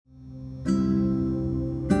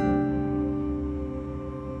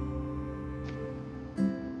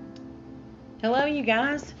you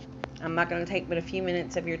guys. I'm not going to take but a few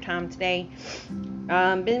minutes of your time today.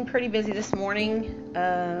 Been pretty busy this morning.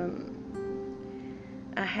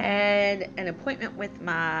 I had an appointment with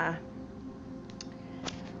my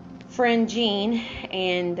friend Jean,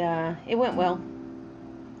 and it went well.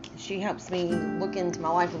 She helps me look into my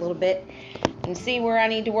life a little bit and see where I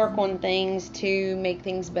need to work on things to make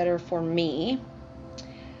things better for me.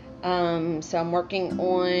 So I'm working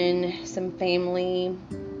on some family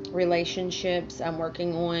relationships. I'm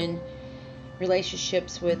working on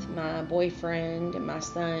relationships with my boyfriend and my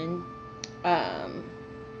son. Of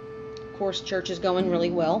course, church is going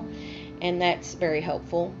really well, and that's very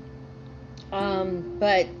helpful.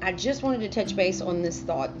 But I just wanted to touch base on this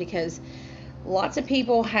thought because lots of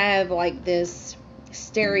people have like this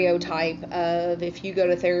stereotype of if you go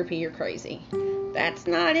to therapy, you're crazy. That's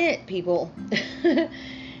not it, people.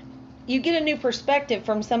 You get a new perspective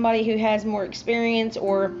from somebody who has more experience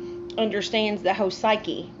or understands the whole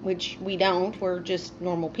psyche, which we don't. We're just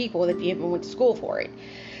normal people if you haven't went to school for it.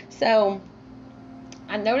 So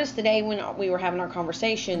I noticed today when we were having our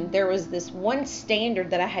conversation, there was this one standard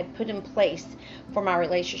that I had put in place for my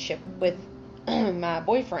relationship with my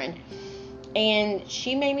boyfriend. And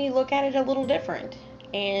she made me look at it a little different.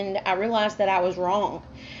 And I realized that I was wrong.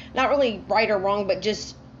 Not really right or wrong, but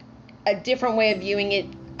just a different way of viewing it.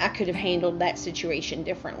 I could have handled that situation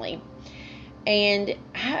differently. And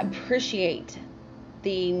I appreciate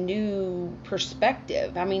the new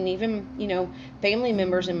perspective. I mean, even, family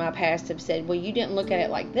members in my past have said, well, you didn't look at it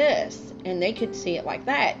like this. And they could see it like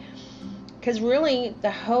that. Because really, the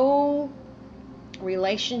whole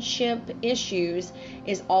relationship issues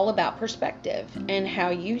is all about perspective and how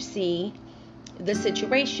you see the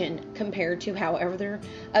situation compared to how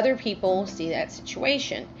other people see that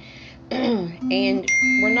situation. And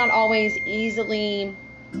we're not always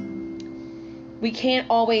we can't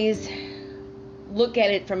always look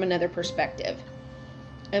at it from another perspective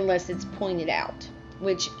unless it's pointed out,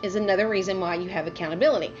 which is another reason why you have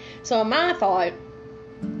accountability. So my thought,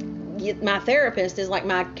 my therapist is like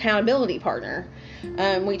my accountability partner.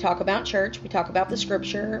 We talk about church, we talk about the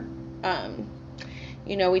scripture.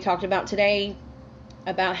 We talked about today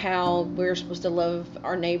about how we're supposed to love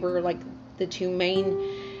our neighbor, like the two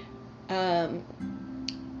main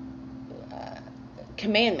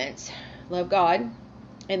commandments. Love God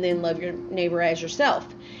and then love your neighbor as yourself.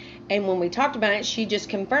 And when we talked about it, she just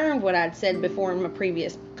confirmed what I'd said before in my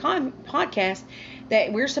previous podcast,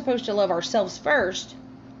 that we're supposed to love ourselves first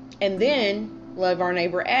and then love our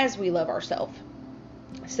neighbor as we love ourselves.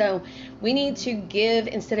 So we need to give,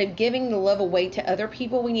 instead of giving the love away to other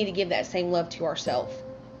people, we need to give that same love to ourselves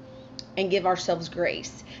and give ourselves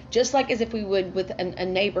grace. Just like as if we would with a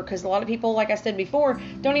neighbor, because a lot of people, like I said before,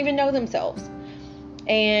 don't even know themselves.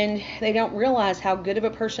 And they don't realize how good of a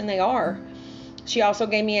person they are. She also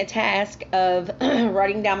gave me a task of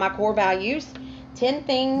writing down my core values, 10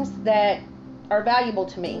 things that are valuable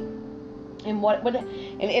to me. And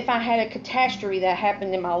if I had a catastrophe that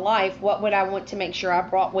happened in my life, what would I want to make sure I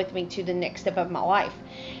brought with me to the next step of my life?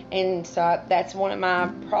 And so that's one of my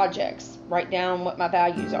projects. Write down what my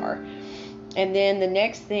values are. And then the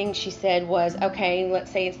next thing she said was, okay,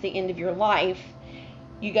 let's say it's the end of your life.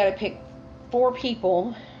 You got to pick 4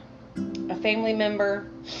 people, a family member,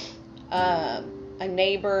 a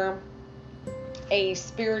neighbor, a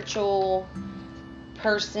spiritual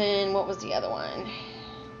person. What was the other one?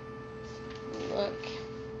 Look.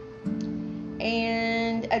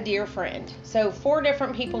 And a dear friend. So 4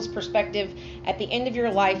 different people's perspective at the end of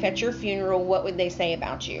your life, at your funeral, what would they say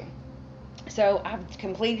about you? So I've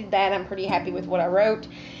completed that. I'm pretty happy with what I wrote.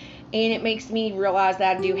 And it makes me realize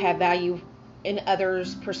that I do have value in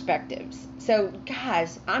others' perspectives. So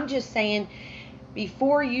guys, I'm just saying,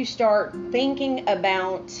 before you start thinking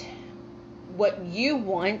about what you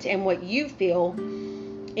want and what you feel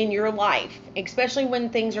in your life, especially when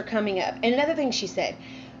things are coming up. And another thing she said,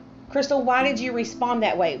 Crystal, why did you respond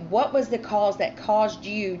that way? What was the cause that caused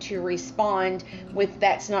you to respond with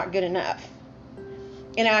that's not good enough?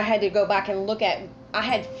 And I had to go back and look at, I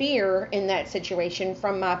had fear in that situation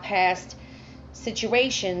from my past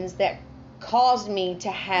situations that caused me to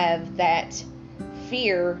have that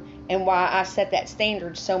fear, and why I set that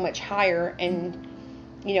standard so much higher and,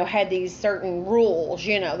 had these certain rules,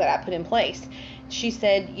 that I put in place. She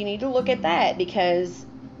said, you need to look at that because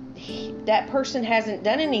that person hasn't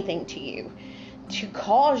done anything to you to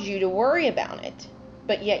cause you to worry about it,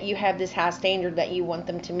 but yet you have this high standard that you want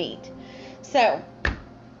them to meet. So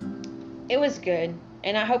it was good.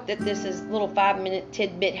 And I hope that this little 5-minute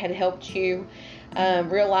tidbit had helped you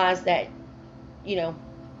realize that,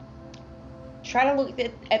 try to look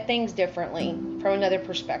at things differently from another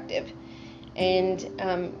perspective. and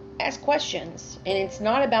ask questions. And it's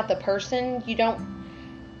not about the person. You don't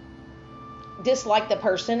dislike the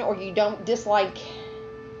person, or you don't dislike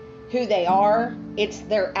who they are. It's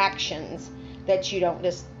their actions that you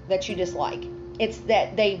dislike. It's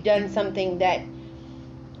that they've done something that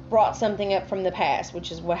brought something up from the past,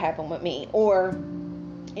 which is what happened with me. Or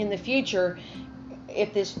in the future,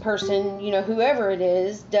 if this person, whoever it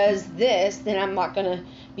is, does this, then I'm not going to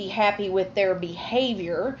be happy with their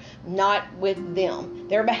behavior, not with them.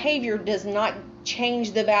 Their behavior does not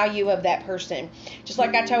change the value of that person. Just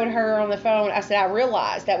like I told her on the phone, I said, I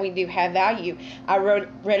realize that we do have value. I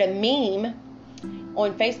read a meme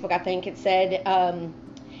on Facebook, I think it said,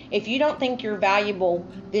 if you don't think you're valuable,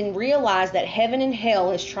 then realize that heaven and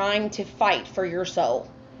hell is trying to fight for your soul.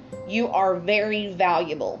 You are very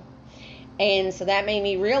valuable. And so that made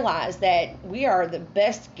me realize that we are the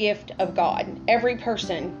best gift of God. Every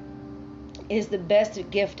person is the best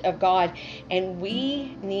gift of God. And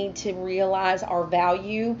we need to realize our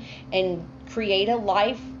value and create a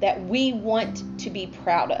life that we want to be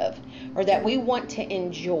proud of, or that we want to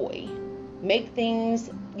enjoy. Make things,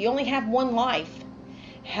 you only have one life.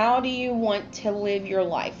 How do you want to live your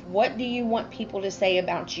life? What do you want people to say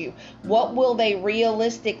about you? What will they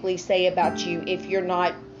realistically say about you if you're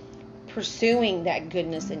not pursuing that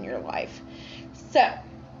goodness in your life? So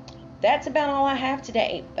that's about all I have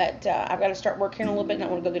today, but I've got to start working a little bit, and I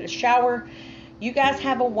want to go get a shower. You guys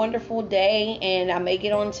have a wonderful day, and I may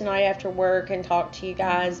get on tonight after work and talk to you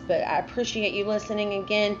guys, but I appreciate you listening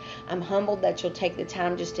again. I'm humbled that you'll take the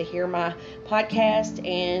time just to hear my podcast,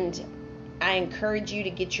 and I encourage you to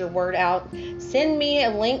get your word out. Send me a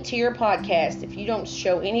link to your podcast if you don't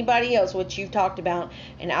show anybody else what you've talked about,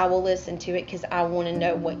 and I will listen to it because I want to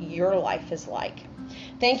know what your life is like.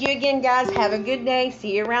 Thank you again, guys. Have a good day.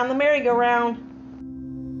 See you around the merry-go-round.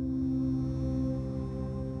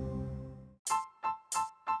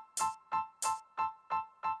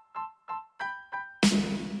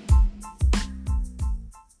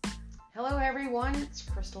 Hello, everyone. It's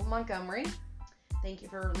Crystal Montgomery. Thank you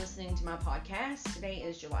for listening to my podcast. Today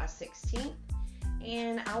is July 16th,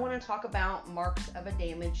 and I want to talk about marks of a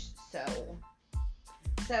damaged soul.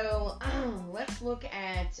 So let's look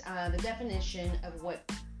at the definition of what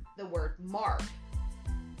the word mark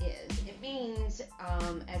is. It means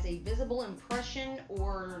as a visible impression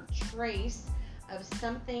or trace of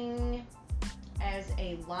something, as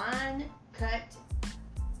a line, cut,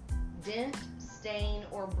 dent, stain,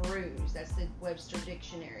 or bruise. That's the Webster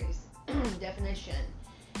Dictionary's definition.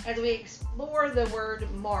 As we explore the word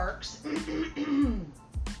marks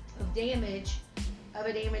of damage, of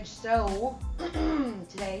a damaged soul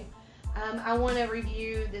today, I want to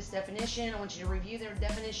review this definition. I want you to review their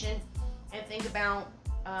definition and think about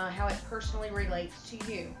how it personally relates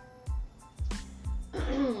to you.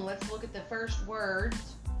 Let's look at the first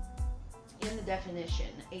words in the definition.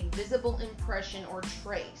 A visible impression or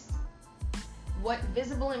trace. What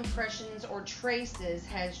visible impressions or traces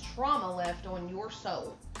has trauma left on your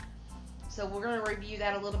soul? So we're going to review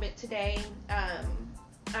that a little bit today.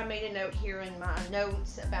 I made a note here in my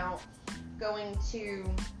notes about going to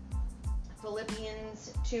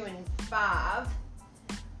Philippians 2 and 5.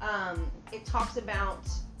 It talks about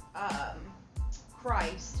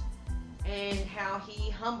Christ and how he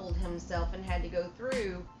humbled himself and had to go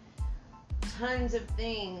through tons of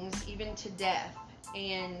things, even to death.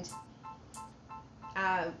 And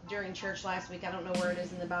during church last week, I don't know where it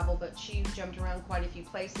is in the Bible, but she jumped around quite a few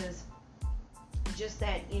places. Just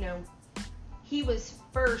that, he was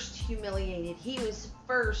first humiliated. He was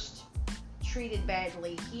first treated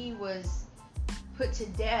badly. He was put to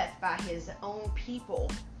death by his own people.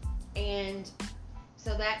 And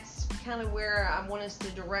so that's kind of where I want us to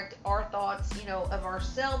direct our thoughts, of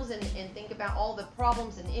ourselves and think about all the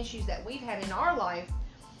problems and issues that we've had in our life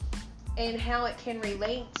and how it can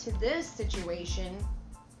relate to this situation,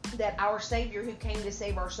 that our Savior, who came to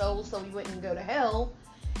save our souls so we wouldn't go to hell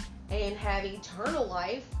and have eternal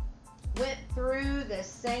life, went through the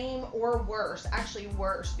same or worse, actually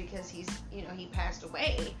worse, because he passed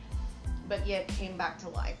away, but yet came back to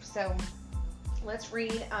life. So let's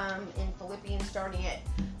read in Philippians, starting at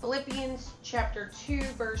Philippians chapter 2,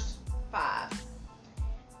 verse 5.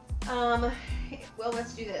 Well,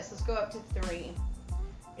 let's do this. Let's go up to 3.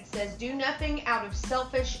 It says, "Do nothing out of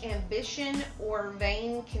selfish ambition or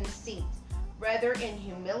vain conceit. Rather, in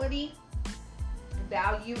humility,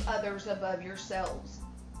 value others above yourselves."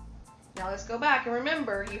 Now, let's go back and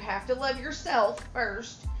remember, you have to love yourself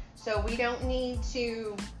first. So we don't need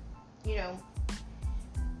to,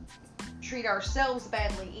 treat ourselves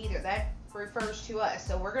badly either. That refers to us.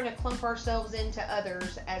 So we're going to clump ourselves into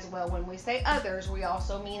others as well. When we say others, we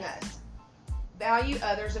also mean us. value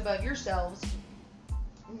others above yourselves,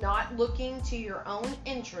 not looking to your own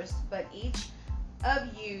interests, but each of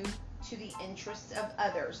you to the interests of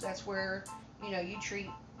others. That's where, you treat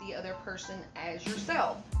the other person as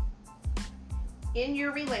yourself. In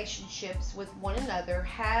your relationships with one another,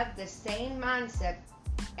 have the same mindset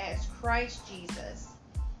as Christ Jesus.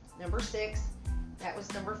 Number 6, that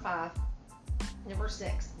was number 5. Number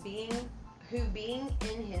 6, being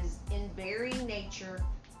in very nature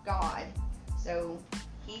God. So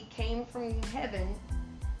he came from heaven,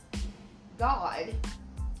 God,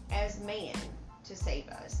 as man to save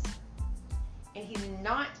us. And he did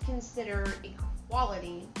not consider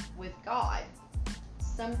equality with God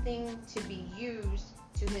something to be used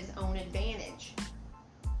to his own advantage.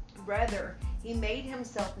 Rather, he made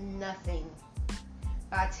himself nothing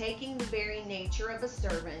by taking the very nature of a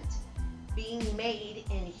servant, being made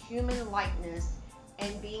in human likeness,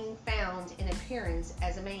 and being found in appearance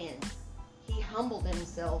as a man. He humbled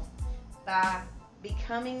himself by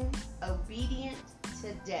becoming obedient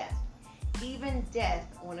to death, even death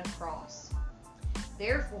on a cross.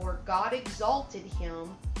 Therefore, God exalted him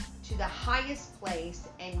to the highest place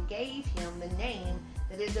and gave him the name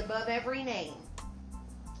that is above every name.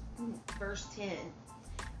 Verse 10,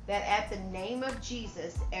 that at the name of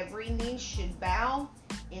Jesus every knee should bow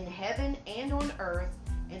in heaven and on earth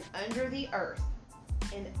and under the earth,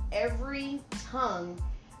 and every tongue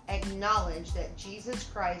acknowledge that Jesus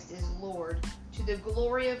Christ is Lord, to the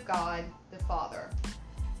glory of God the Father.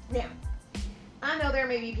 Now, I know there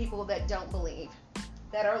may be people that don't believe,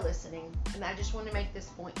 that are listening, and I just want to make this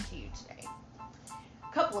point to you today.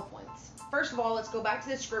 A couple of points. First of all, let's go back to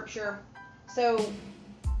the scripture. So,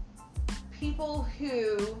 people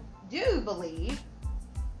who do believe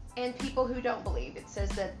and people who don't believe. It says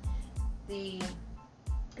that the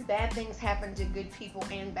bad things happen to good people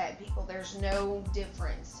and bad people. There's no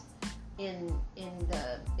difference in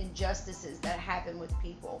the injustices that happen with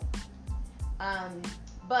people.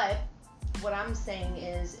 But what I'm saying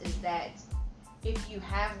is that if you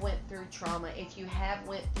have went through trauma, if you have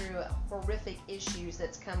went through horrific issues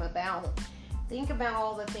that's come about, think about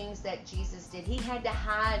all the things that Jesus did. He had to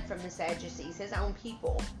hide from the Sadducees, his own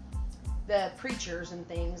people, the preachers and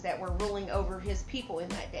things that were ruling over his people in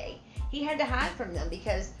that day. He had to hide from them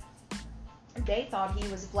because they thought he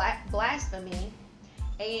was blaspheming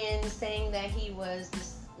and saying that he was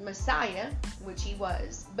the Messiah, which he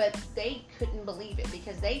was, but they couldn't believe it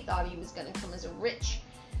because they thought he was going to come as a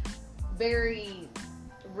very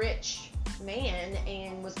rich man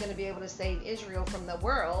and was going to be able to save Israel from the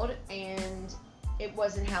world, and it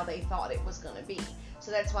wasn't how they thought it was going to be.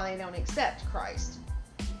 So that's why they don't accept Christ.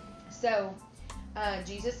 So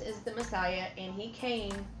Jesus is the Messiah, and he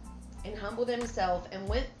came and humbled himself and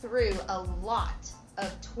went through a lot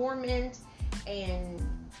of torment and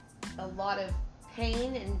a lot of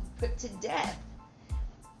pain and put to death.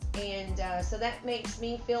 And so that makes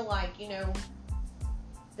me feel like,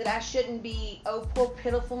 that I shouldn't be, oh poor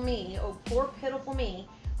pitiful me,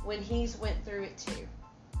 when he's went through it too.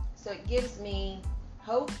 So it gives me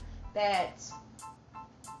hope that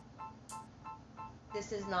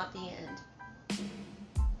this is not the end.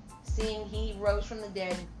 Seeing he rose from the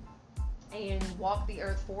dead and walked the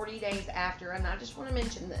earth 40 days after, and I just want to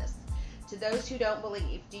mention this to those who don't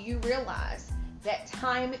believe. Do you realize that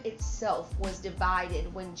time itself was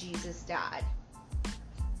divided when Jesus died?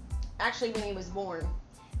 Actually, when he was born.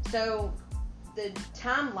 So the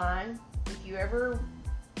timeline, if you ever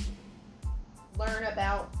learn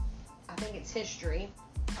about, I think it's history,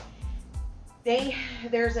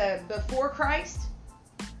 there's a before Christ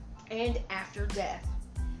and after death.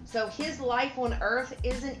 So his life on earth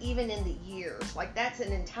isn't even in the years. Like, that's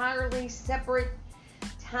an entirely separate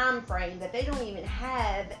time frame that they don't even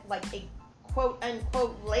have like a quote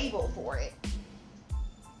unquote label for it.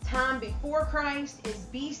 Time before Christ is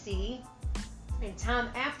BC, and time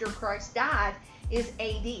after Christ died is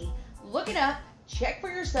AD. Look it up, check for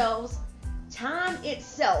yourselves. Time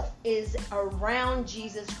itself is around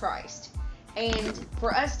Jesus Christ. And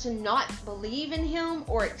for us to not believe in him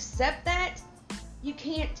or accept that, you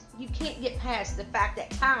can't get past the fact that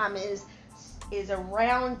time is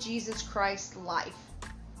around Jesus Christ's life.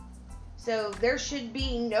 So there should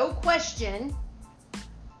be no question.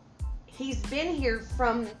 He's been here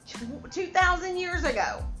from 2,000 years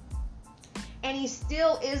ago. And he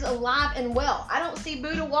still is alive and well. I don't see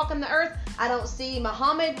Buddha walking the earth. I don't see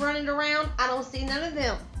Muhammad running around. I don't see none of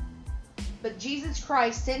them. But Jesus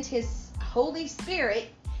Christ sent his Holy Spirit,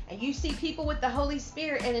 and you see people with the Holy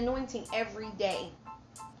Spirit and anointing every day.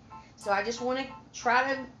 So I just want to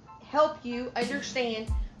try to help you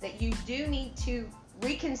understand that you do need to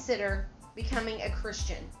reconsider becoming a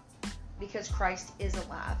Christian. because Christ is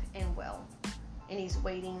alive and well, and he's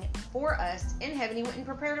waiting for us in heaven. He went and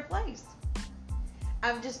prepared a place.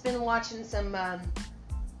 I've just been watching some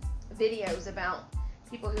videos about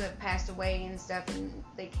people who have passed away and stuff, and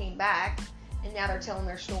they came back, and now they're telling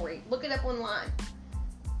their story. Look it up online.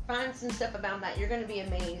 Find some stuff about that. You're going to be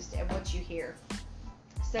amazed at what you hear.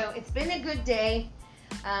 So it's been a good day.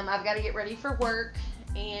 I've got to get ready for work,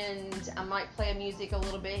 and I might play music a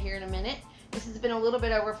little bit here in a minute. This has been a little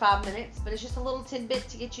bit over 5 minutes, but it's just a little tidbit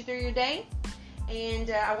to get you through your day. And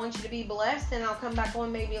I want you to be blessed, and I'll come back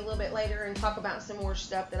on maybe a little bit later and talk about some more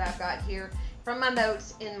stuff that I've got here from my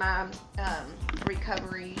notes in my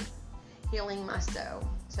recovery, healing my soul.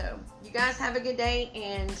 So you guys have a good day,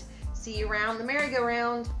 and see you around the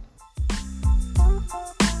merry-go-round.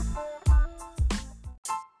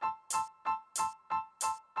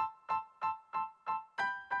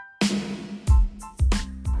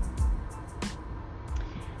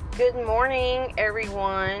 Good morning,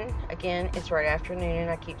 everyone. Again, it's right afternoon.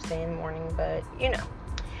 I keep saying morning, but you know,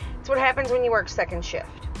 it's what happens when you work second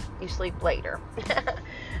shift. You sleep later.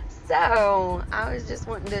 So, I was just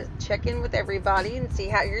wanting to check in with everybody and see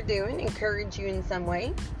how you're doing, encourage you in some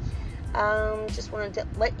way. Just wanted to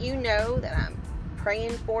let you know that I'm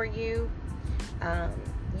praying for you.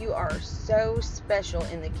 You are so special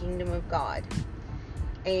in the kingdom of God.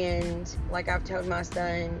 And like I've told my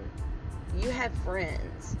son, you have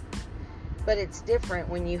friends. But it's different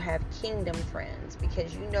when you have kingdom friends,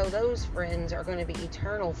 because you know those friends are going to be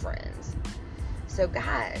eternal friends. So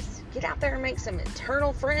guys, get out there and make some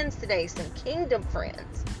eternal friends today, some kingdom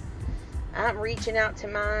friends. I'm reaching out to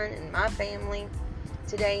mine and my family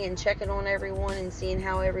today and checking on everyone and seeing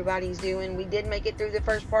how everybody's doing. We did make it through the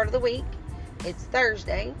first part of the week. It's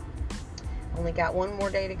Thursday. Only got one more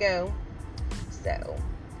day to go. So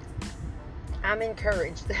I'm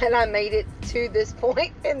encouraged that I made it to this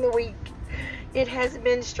point in the week. It has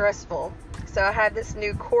been stressful. So I had this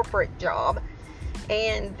new corporate job,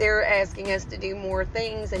 and they're asking us to do more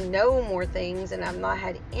things and know more things, and I've not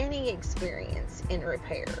had any experience in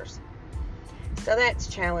repairs. So that's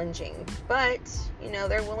challenging. But, you know,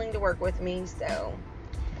 they're willing to work with me, so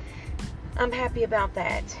I'm happy about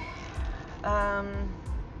that. I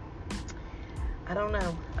don't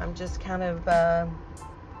know. I'm just kind of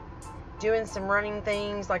doing some running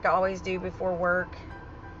things like I always do before work.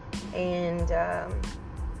 And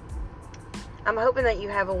I'm hoping that you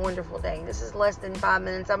have a wonderful day. This is less than 5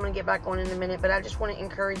 minutes. I'm going to get back on in a minute, but I just want to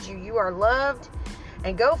encourage you. You are loved,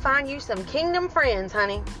 and go find you some kingdom friends,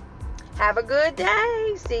 honey. Have a good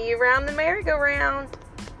day. See you around the merry-go-round.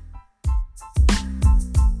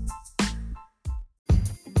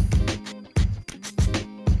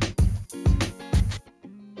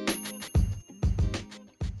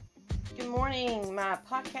 Good morning, my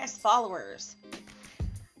podcast followers.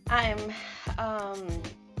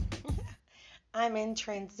 I'm in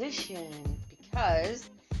transition because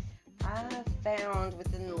I found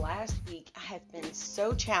within the last week I have been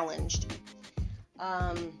so challenged.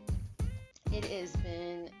 It has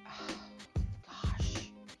been,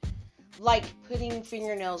 like putting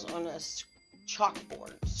fingernails on a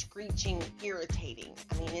chalkboard, screeching, irritating.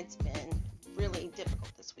 I mean, it's been really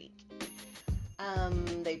difficult this week.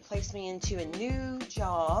 They placed me into a new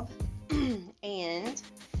job, and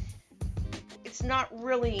it's not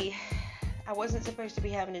really, I wasn't supposed to be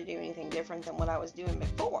having to do anything different than what I was doing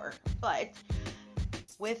before, but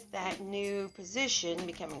with that new position,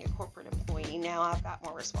 becoming a corporate employee, now I've got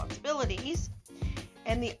more responsibilities,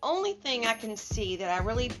 and the only thing I can see that I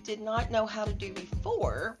really did not know how to do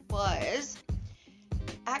before was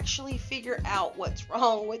actually figure out what's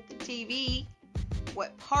wrong with the TV,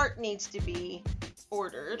 what part needs to be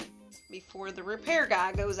ordered before the repair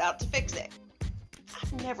guy goes out to fix it.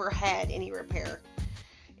 I've never had any repair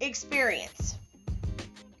experience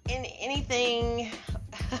in anything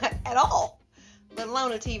at all, let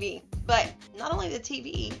alone a TV. But not only the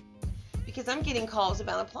TV, because I'm getting calls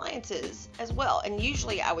about appliances as well. And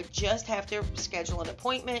usually I would just have to schedule an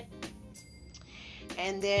appointment.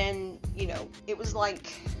 And then, you know, it was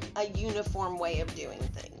like a uniform way of doing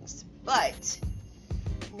things. But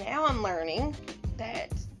now I'm learning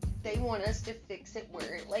that they want us to fix it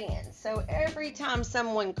where it lands. So every time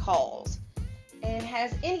someone calls and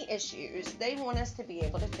has any issues, they want us to be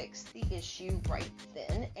able to fix the issue right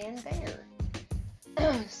then and there.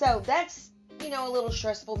 So that's, you know, a little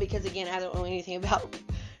stressful because, again, I don't know anything about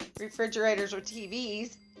refrigerators or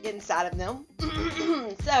TVs inside of them.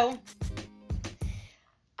 So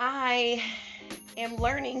I am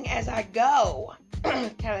learning as I go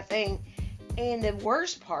kind of thing. And the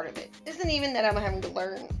worst part of it isn't even that I'm having to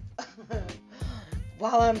learn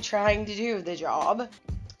while I'm trying to do the job.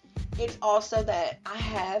 It's also that I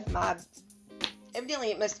have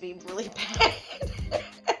evidently it must be really bad.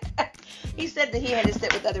 He said that he had to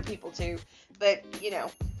sit with other people too. But,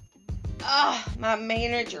 my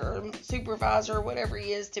manager, supervisor, whatever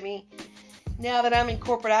he is to me, now that I'm in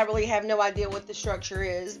corporate, I really have no idea what the structure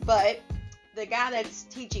is. But the guy that's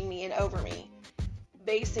teaching me and over me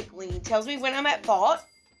basically tells me when I'm at fault,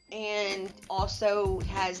 and also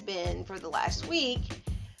has been for the last week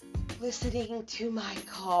listening to my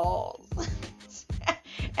calls.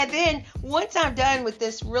 And then once I'm done with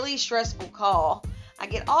this really stressful call, I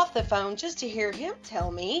get off the phone just to hear him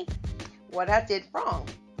tell me what I did wrong.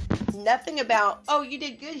 Nothing about, oh, you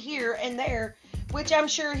did good here and there, which I'm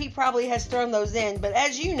sure he probably has thrown those in. But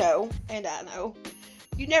as you know, and I know,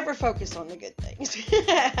 you never focus on the good things.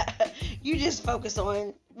 You just focus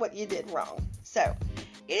on what you did wrong. So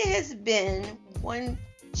it has been one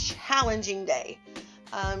challenging day.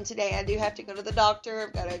 Today I do have to go to the doctor.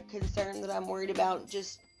 I've got a concern that I'm worried about.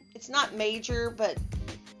 It's not major, but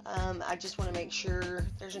I just want to make sure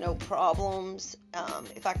there's no problems.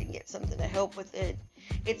 If I can get something to help with it.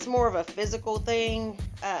 It's more of a physical thing.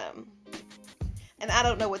 And I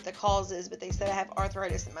don't know what the cause is, but they said I have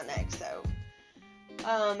arthritis in my neck. So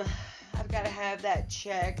I've got to have that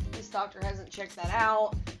checked. This doctor hasn't checked that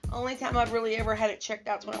out. Only time I've really ever had it checked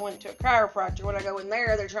out is when I went to a chiropractor. When I go in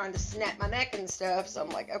there, they're trying to snap my neck and stuff. So I'm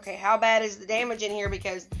like, okay, how bad is the damage in here?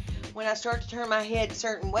 Because when I start to turn my head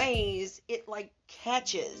certain ways, it like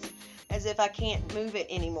catches as if I can't move it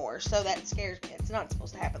anymore. So that scares me. It's not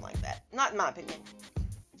supposed to happen like that. Not in my opinion.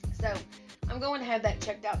 So I'm going to have that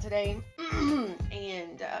checked out today.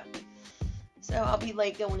 And so I'll be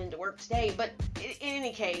late going into work today. But in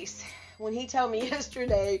any case, when he told me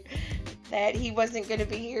yesterday that he wasn't going to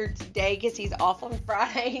be here today because he's off on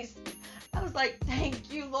Fridays, I was like,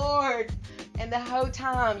 thank you, Lord. And the whole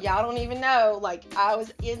time, y'all don't even know, like, I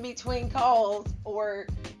was in between calls or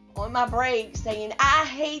on my break saying, I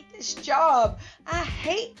hate this job. I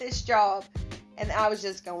hate this job. And I was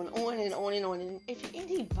just going on and on and on. And if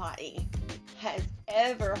anybody has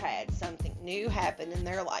ever had something new happen in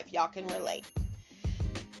their life, y'all can relate.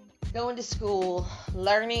 Going to school,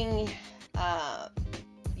 learning,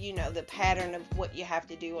 the pattern of what you have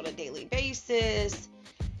to do on a daily basis.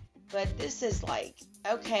 But this is like,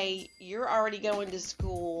 okay, you're already going to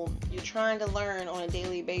school. You're trying to learn on a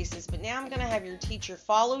daily basis. But now I'm going to have your teacher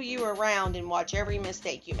follow you around and watch every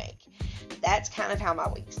mistake you make. That's kind of how my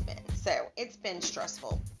week's been. So it's been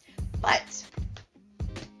stressful. But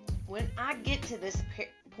when I get to this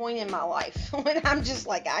point in my life, when I'm just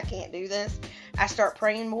like, I can't do this, I start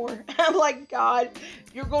praying more. I'm like, God,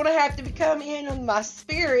 you're going to have to come in on my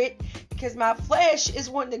spirit, because my flesh is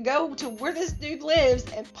wanting to go to where this dude lives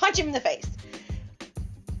and punch him in the face.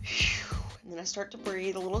 And then I start to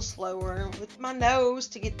breathe a little slower with my nose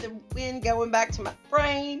to get the wind going back to my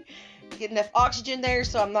brain, get enough oxygen there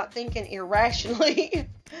so I'm not thinking irrationally.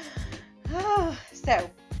 So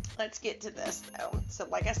let's get to this though. So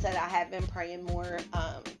like I said, I have been praying more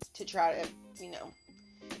to try to,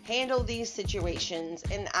 handle these situations.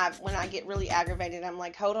 And when I get really aggravated, I'm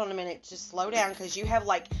like, hold on a minute, just slow down, because you have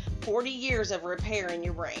like 40 years of repair in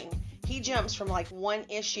your brain. He jumps from like one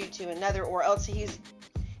issue to another, or else he's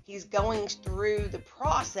going through the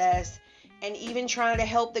process and even trying to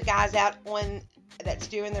help the guys out that's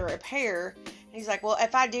doing the repair. And he's like, well,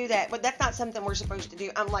 if I do that, but that's not something we're supposed to do.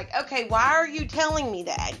 I'm like, okay, why are you telling me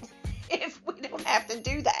that if we don't have to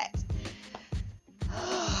do that?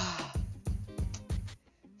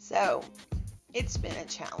 So it's been a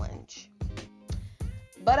challenge,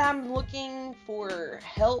 but I'm looking for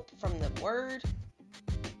help from the Word,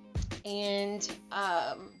 and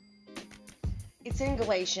it's in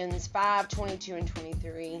Galatians 5:22 and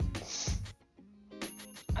 23.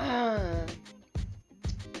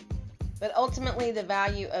 But ultimately, the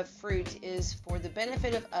value of fruit is for the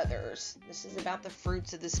benefit of others. This is about the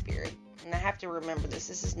fruits of the Spirit, and I have to remember this.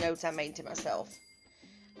 This is notes I made to myself.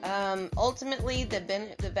 Ultimately, the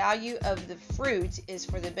value of the fruit is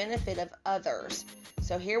for the benefit of others.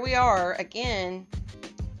 So here we are again,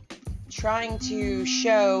 trying to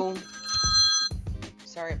show.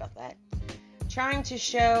 Sorry about that. Trying to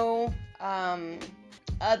show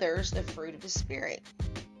others the fruit of the Spirit.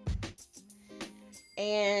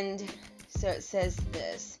 And so it says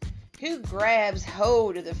this: who grabs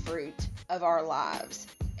hold of the fruit of our lives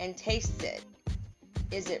and tastes it?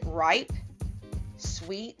 Is it ripe,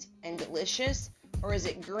 sweet, and delicious, or is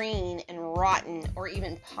it green and rotten, or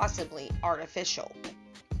even possibly artificial?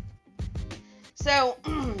 So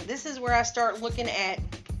this is where I start looking at,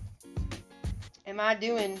 am I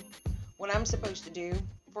doing what I'm supposed to do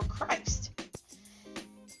for Christ?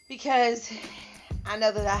 Because I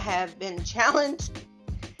know that I have been challenged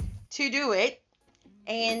to do it,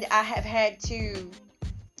 and I have had to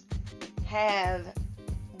have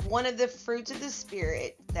one of the fruits of the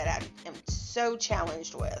Spirit that I am so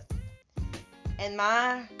challenged with. And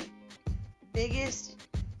my biggest,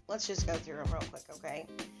 let's just go through them real quick, okay?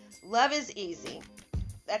 Love is easy.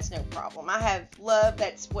 That's no problem. I have love.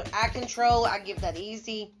 That's what I control. I give that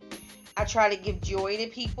easy. I try to give joy to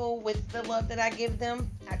people with the love that I give them.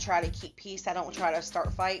 I try to keep peace. I don't try to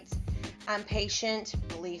start fights. I'm patient.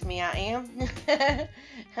 Believe me, I am.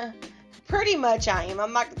 Pretty much I am.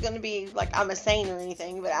 I'm not going to be like I'm a saint or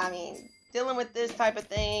anything, but I mean, dealing with this type of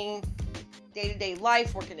thing, day-to-day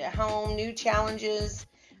life, working at home, new challenges,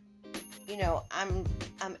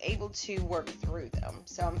 I'm able to work through them.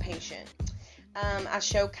 So I'm patient. I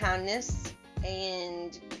show kindness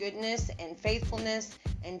and goodness and faithfulness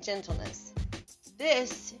and gentleness.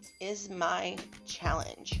 This is my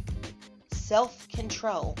challenge.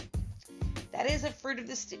 Self-control. That is a fruit of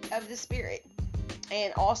the Spirit.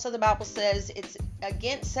 And also the Bible says it's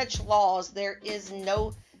against such laws there is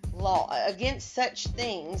no law. Against such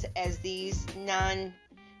things as these 9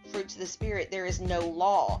 fruits of the Spirit, there is no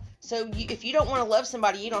law. So if you don't want to love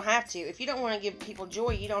somebody, you don't have to. If you don't want to give people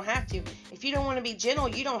joy, you don't have to. If you don't want to be gentle,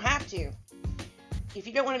 you don't have to. If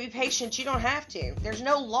you don't want to be patient, you don't have to. There's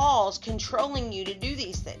no laws controlling you to do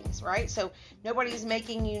these things, right? So nobody's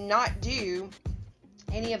making you not do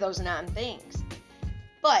any of those 9 things.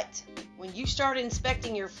 But when you start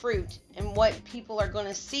inspecting your fruit and what people are going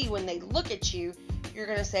to see when they look at you, you're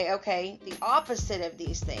going to say, okay, the opposite of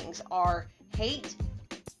these things are hate,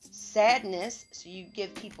 sadness. So you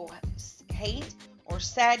give people hate or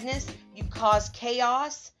sadness. You cause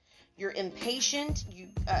chaos. You're impatient. You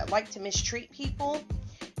like to mistreat people.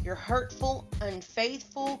 You're hurtful,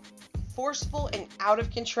 unfaithful, forceful, and out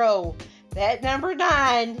of control. That number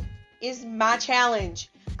 9 is my challenge.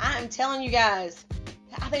 I am telling you guys,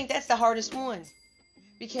 I think that's the hardest one,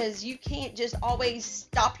 because you can't just always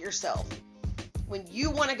stop yourself when you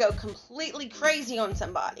want to go completely crazy on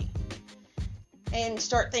somebody and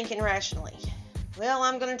start thinking rationally. Well,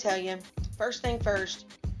 I'm going to tell you, first thing first,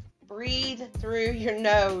 breathe through your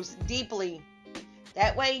nose deeply.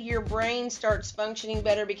 That way your brain starts functioning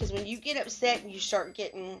better, because when you get upset and you start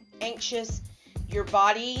getting anxious, your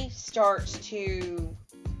body starts to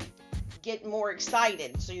get more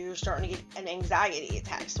excited. So you're starting to get an anxiety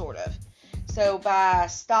attack, sort of. So by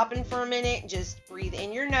stopping for a minute, just breathe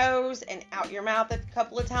in your nose and out your mouth a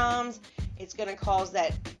couple of times. It's going to cause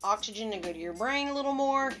that oxygen to go to your brain a little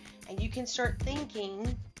more, and you can start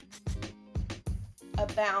thinking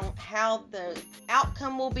about how the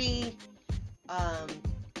outcome will be,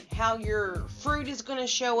 how your fruit is going to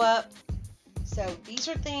show up. So these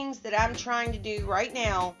are things that I'm trying to do right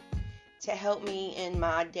now to help me in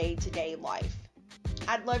my day-to-day life.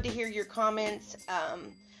 I'd love to hear your comments.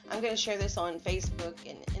 I'm going to share this on Facebook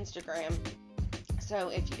and Instagram. So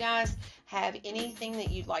if you guys have anything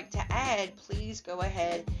that you'd like to add, please go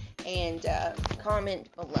ahead and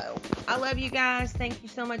comment below. I love you guys. Thank you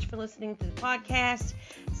so much for listening to the podcast.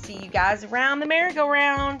 See you guys around the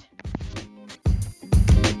merry-go-round.